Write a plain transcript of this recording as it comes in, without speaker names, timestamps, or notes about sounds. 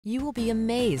You will be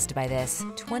amazed by this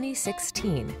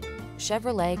 2016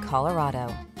 Chevrolet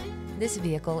Colorado. This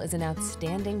vehicle is an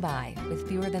outstanding buy with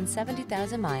fewer than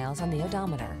 70,000 miles on the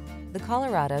odometer. The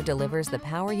Colorado delivers the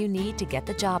power you need to get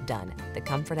the job done, the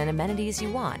comfort and amenities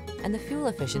you want, and the fuel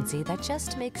efficiency that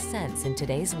just makes sense in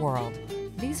today's world.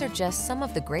 These are just some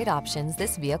of the great options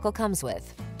this vehicle comes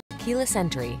with: keyless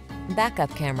entry, backup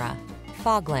camera,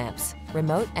 fog lamps,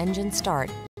 remote engine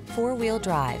start, four-wheel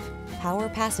drive, power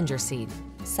passenger seat,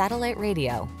 satellite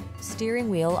radio, steering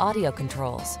wheel audio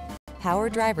controls, power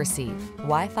driver seat,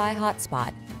 Wi-Fi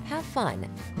hotspot. Have fun,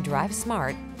 drive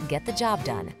smart, get the job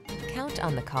done. Count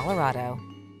on the Colorado.